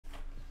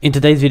In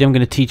today's video I'm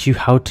going to teach you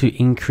how to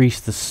increase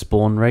the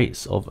spawn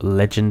rates of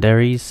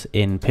legendaries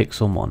in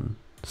Pixelmon.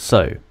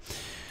 So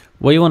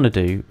what you want to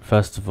do,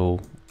 first of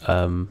all,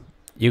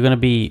 you're going to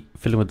be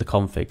fiddling with the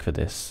config for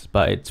this,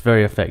 but it's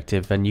very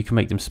effective and you can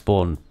make them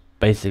spawn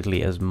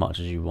basically as much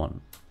as you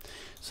want.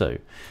 So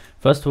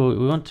first of all,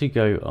 we want to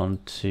go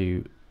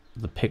onto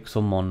the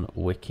Pixelmon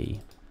wiki,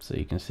 so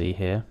you can see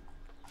here,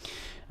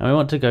 and we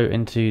want to go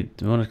into,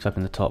 we want to type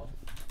in the top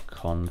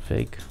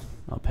config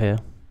up here.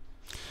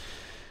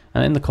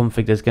 And in the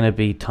config, there's going to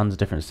be tons of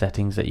different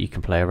settings that you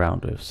can play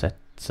around with.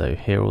 So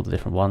here are all the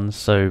different ones.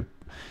 So,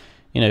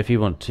 you know, if you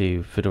want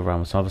to fiddle around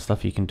with some other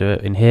stuff, you can do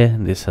it in here.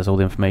 And this has all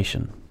the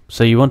information.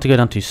 So you want to go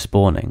down to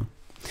spawning.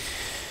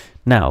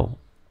 Now,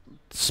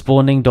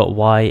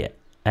 spawning.yml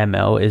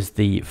is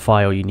the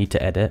file you need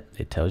to edit.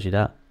 It tells you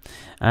that.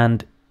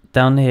 And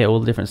down here, all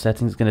the different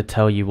settings are going to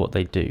tell you what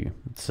they do.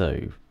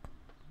 So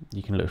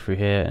you can look through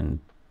here and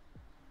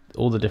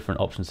all the different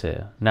options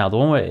here. Now the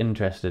one we're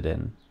interested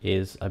in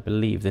is, I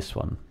believe, this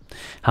one.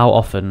 How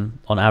often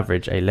on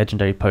average a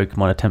legendary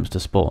Pokemon attempts to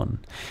spawn.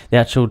 The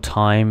actual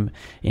time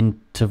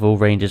interval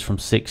ranges from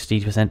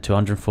 60% to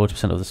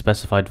 140% of the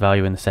specified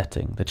value in the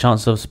setting. The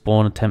chance of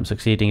spawn attempt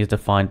succeeding is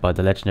defined by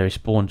the legendary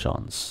spawn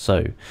chance.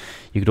 So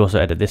you could also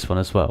edit this one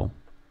as well.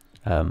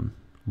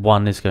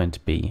 1 is going to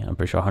be, I'm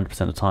pretty sure,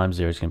 100% of the time.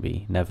 0 is going to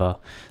be never.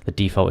 The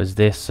default is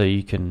this, so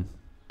you can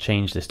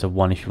change this to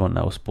 1 if you want.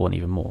 That will spawn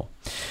even more.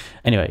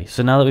 Anyway,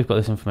 so now that we've got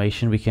this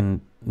information, we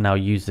can now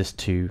use this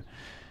to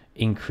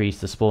increase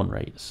the spawn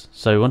rates.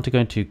 So we want to go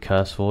into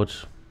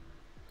CurseForge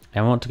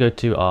and we want to go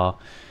to our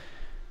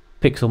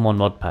Pixelmon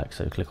mod pack.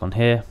 So click on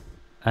here,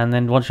 and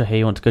then once you're here,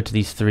 you want to go to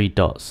these 3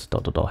 dots,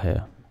 dot dot dot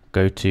here.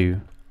 Go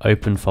to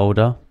open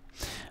folder.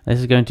 And this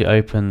is going to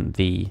open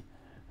the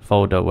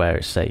folder where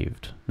it's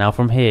saved. Now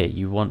from here,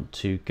 you want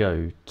to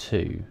go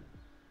to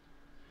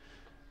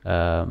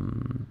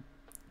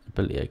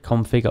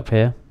config up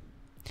here.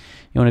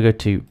 You want to go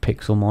to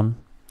Pixelmon,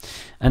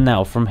 and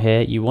now from here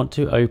you want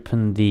to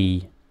open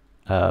the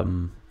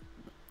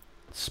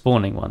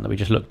spawning one that we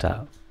just looked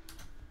at.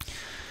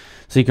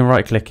 So you can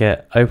right click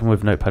it, open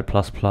with Notepad++,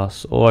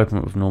 or open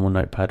it with normal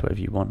Notepad,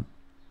 whatever you want.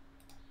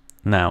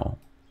 Now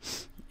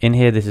in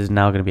here, this is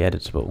now going to be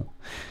editable.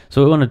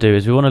 So what we want to do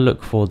is we want to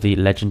look for the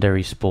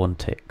legendary spawn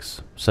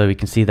ticks, so we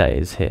can see that it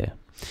is here.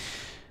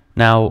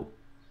 Now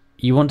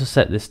you want to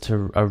set this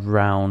to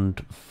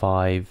around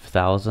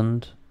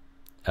 5,000.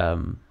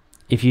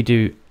 If you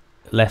do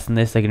less than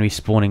this, they're going to be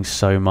spawning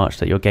so much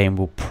that your game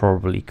will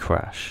probably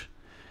crash.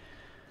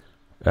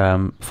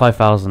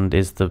 5,000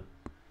 is the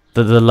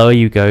lower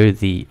you go,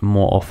 the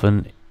more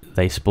often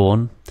they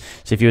spawn.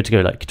 So if you were to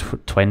go like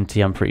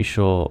 20, I'm pretty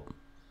sure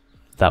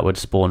that would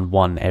spawn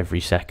 1 every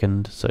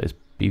second. So it'd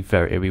be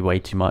way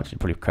too much. It'd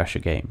probably crash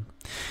your game.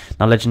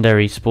 Now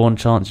legendary spawn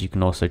chance, you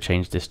can also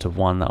change this to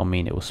 1. That'll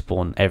mean it will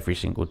spawn every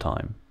single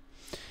time.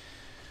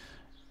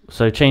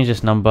 So change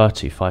this number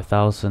to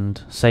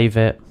 5,000, save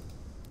it,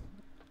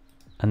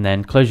 and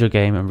then close your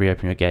game and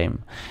reopen your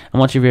game. And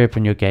once you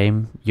reopen your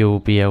game, you'll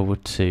be able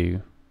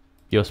to,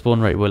 your spawn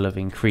rate will have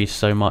increased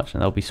so much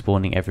and they'll be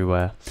spawning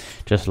everywhere,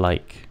 just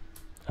like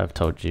I've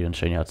told you and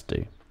shown you how to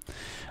do.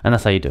 And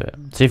that's how you do it.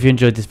 So if you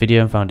enjoyed this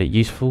video and found it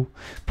useful,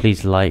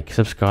 please like,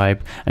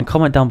 subscribe, and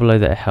comment down below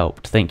that it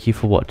helped. Thank you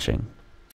for watching.